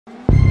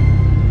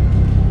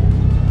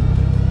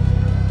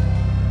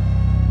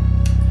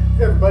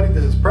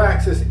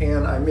Praxis,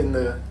 and I'm in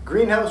the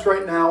greenhouse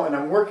right now, and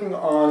I'm working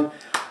on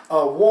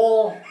a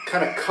wall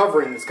kind of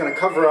covering that's going to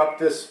cover up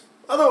this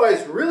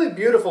otherwise really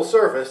beautiful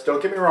surface.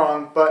 Don't get me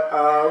wrong, but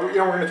you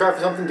know, we're going to try for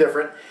something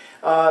different.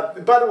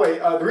 By the way,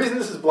 the reason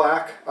this is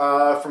black,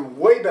 from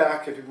way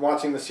back, if you've been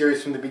watching the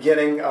series from the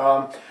beginning,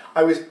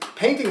 I was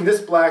painting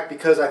this black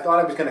because I thought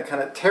I was going to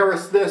kind of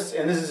terrace this,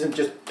 and this isn't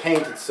just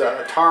paint, it's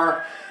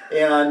tar.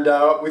 And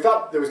we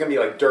thought there was going to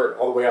be like dirt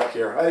all the way up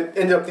here. I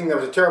ended up thinking that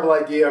was a terrible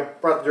idea,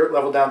 brought the dirt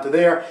level down to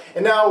there,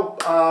 and now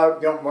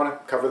you know, want to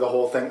cover the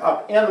whole thing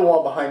up and the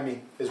wall behind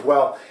me as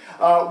well.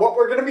 What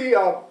we're going to be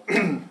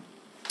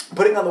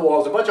putting on the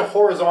wall is a bunch of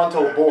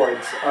horizontal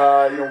boards, you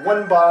know,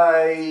 1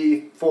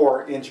 by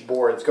 4 inch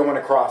boards going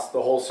across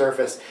the whole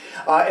surface,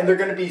 and they're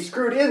going to be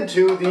screwed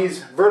into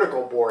these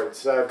vertical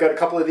boards. I've got a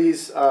couple of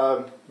these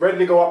ready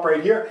to go up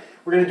right here.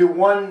 We're going to do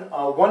one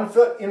 1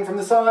 foot in from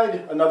the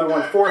side, another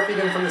one 4 feet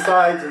in from the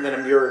sides, and then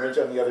a mirror image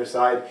on the other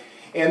side.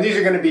 And these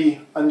are going to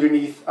be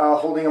underneath,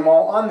 holding them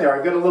all on there.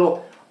 I've got a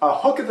little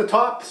hook at the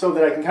top so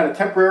that I can kind of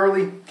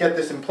temporarily get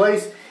this in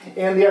place.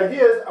 And the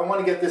idea is I want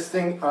to get this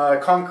thing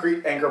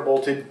concrete anchor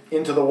bolted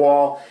into the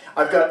wall.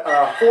 I've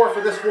got 4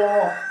 for this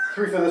wall,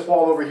 3 for this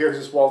wall over here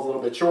because this wall's a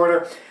little bit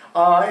shorter.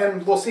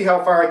 And we'll see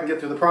how far I can get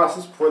through the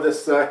process before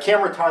this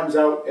camera times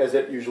out, as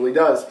it usually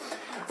does.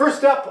 First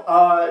step,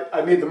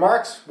 I made the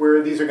marks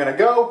where these are going to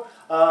go.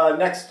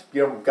 Next,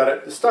 you know, got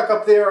it stuck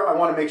up there. I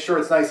want to make sure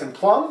it's nice and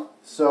plumb.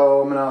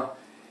 So I'm going to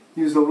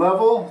use the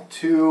level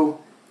to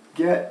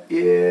get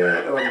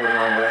it, oh, I'm going the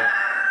wrong way.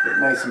 Get it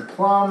nice and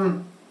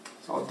plumb.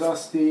 It's all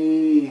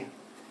dusty.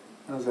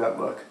 How does that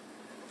look?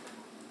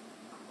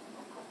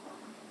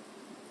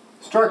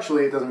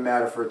 Structurally, it doesn't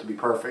matter for it to be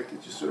perfect.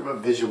 It's just sort of a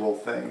visual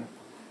thing.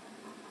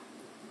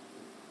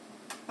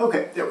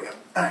 Okay, there we go.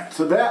 All right,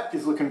 so that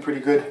is looking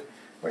pretty good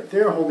right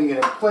there, holding it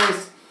in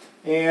place.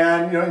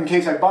 And, you know, in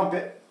case I bump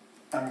it,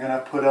 I'm going to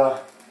put a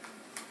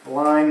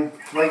line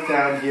right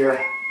down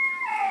here,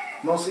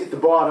 mostly at the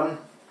bottom,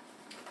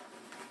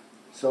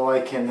 so I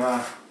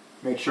can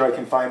make sure I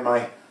can find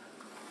my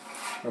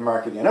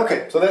mark again.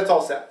 Okay, so that's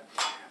all set.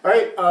 All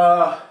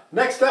right,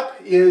 next step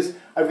is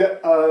I've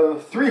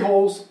got 3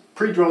 holes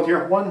pre-drilled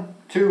here. 1,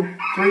 2,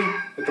 3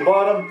 at the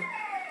bottom,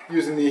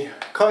 using the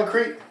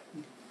concrete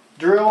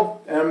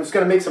drill, and I'm just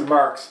going to make some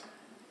marks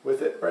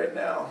with it right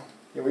now.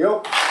 Here we go.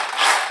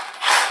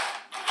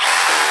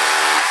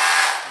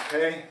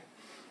 Okay,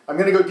 I'm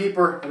going to go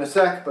deeper in a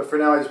sec, but for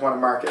now I just want to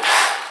mark it.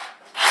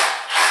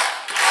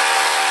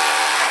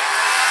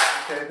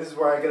 Okay, this is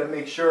where I got to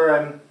make sure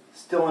I'm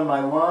still in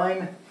my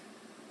line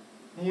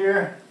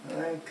here,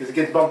 right? Because it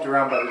gets bumped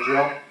around by the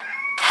drill.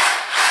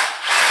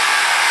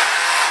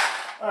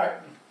 Alright,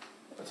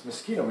 that's a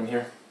mosquito in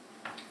here.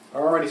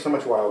 Already so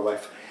much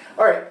wildlife.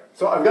 Alright,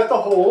 so I've got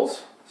the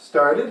holes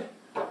started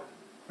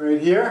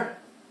right here.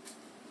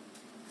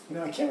 You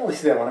know, I can't really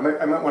see that one.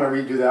 I might want to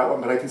redo that one,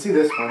 but I can see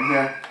this one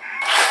here.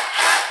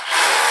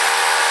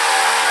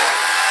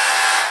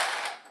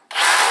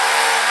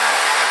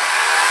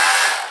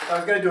 If I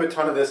was going to do a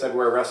ton of this, I'd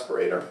wear a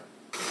respirator.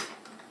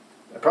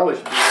 I probably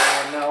should be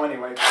wearing one now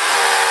anyway.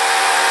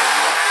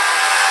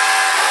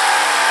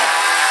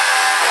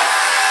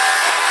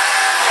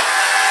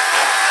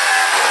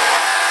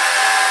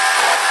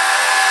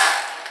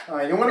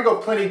 You want to go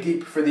plenty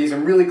deep for these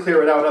and really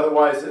clear it out,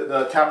 otherwise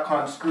the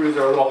Tapcon screws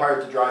are a little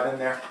hard to drive in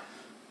there.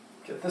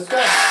 Get this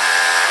guy.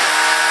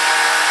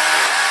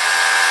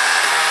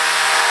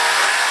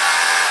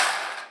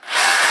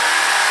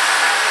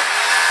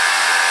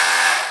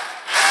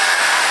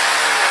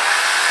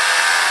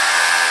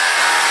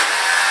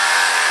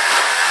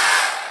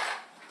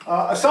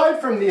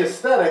 Aside from the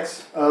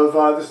aesthetics of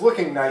this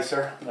looking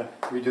nicer, I'm going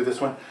to redo this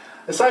one.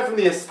 Aside from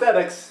the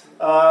aesthetics,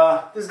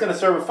 this is going to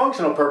serve a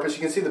functional purpose.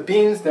 You can see the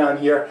beans down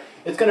here.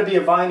 It's going to be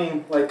a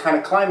vining, like, kind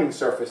of climbing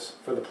surface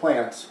for the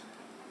plants.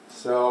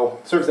 So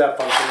it serves that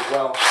function as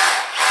well.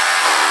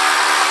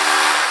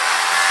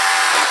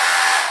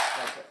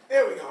 Okay,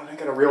 there we go. And I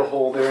got a real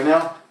hole there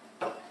now.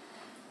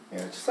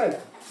 Yeah, just like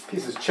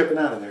pieces chipping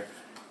out of there.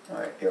 All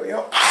right, here we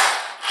go.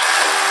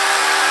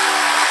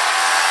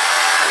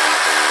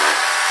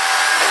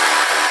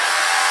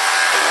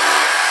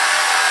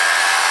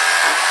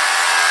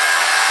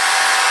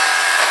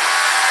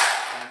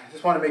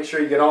 Just want to make sure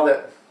you get all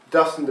that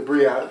dust and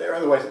debris out of there,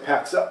 otherwise it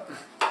packs up.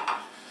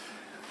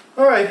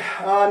 Alright,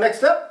 next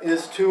step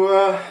is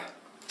to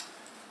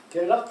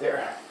get it up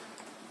there.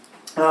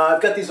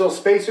 I've got these little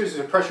spacers.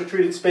 These are pressure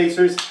treated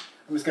spacers.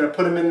 I'm just going to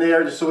put them in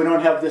there just so we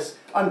don't have this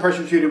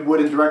unpressure treated wood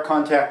in direct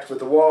contact with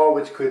the wall,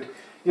 which could,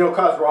 you know,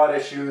 cause rot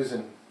issues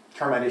and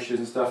termite issues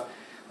and stuff.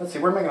 Let's see,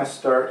 where am I going to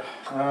start?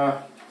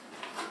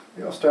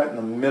 Maybe I'll start in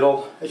the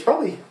middle. I should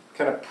probably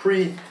kind of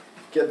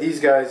get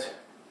these guys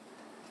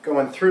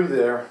going through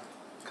there,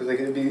 because it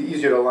would be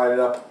easier to line it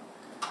up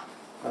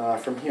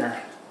from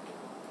here.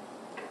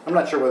 I'm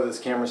not sure whether this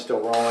camera's still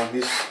rolling.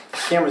 This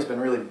camera's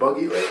been really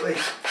buggy lately.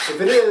 If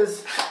it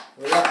is,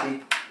 we're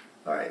lucky.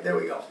 Alright, there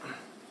we go.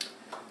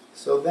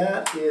 So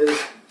that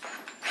is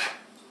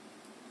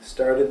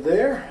started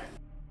there.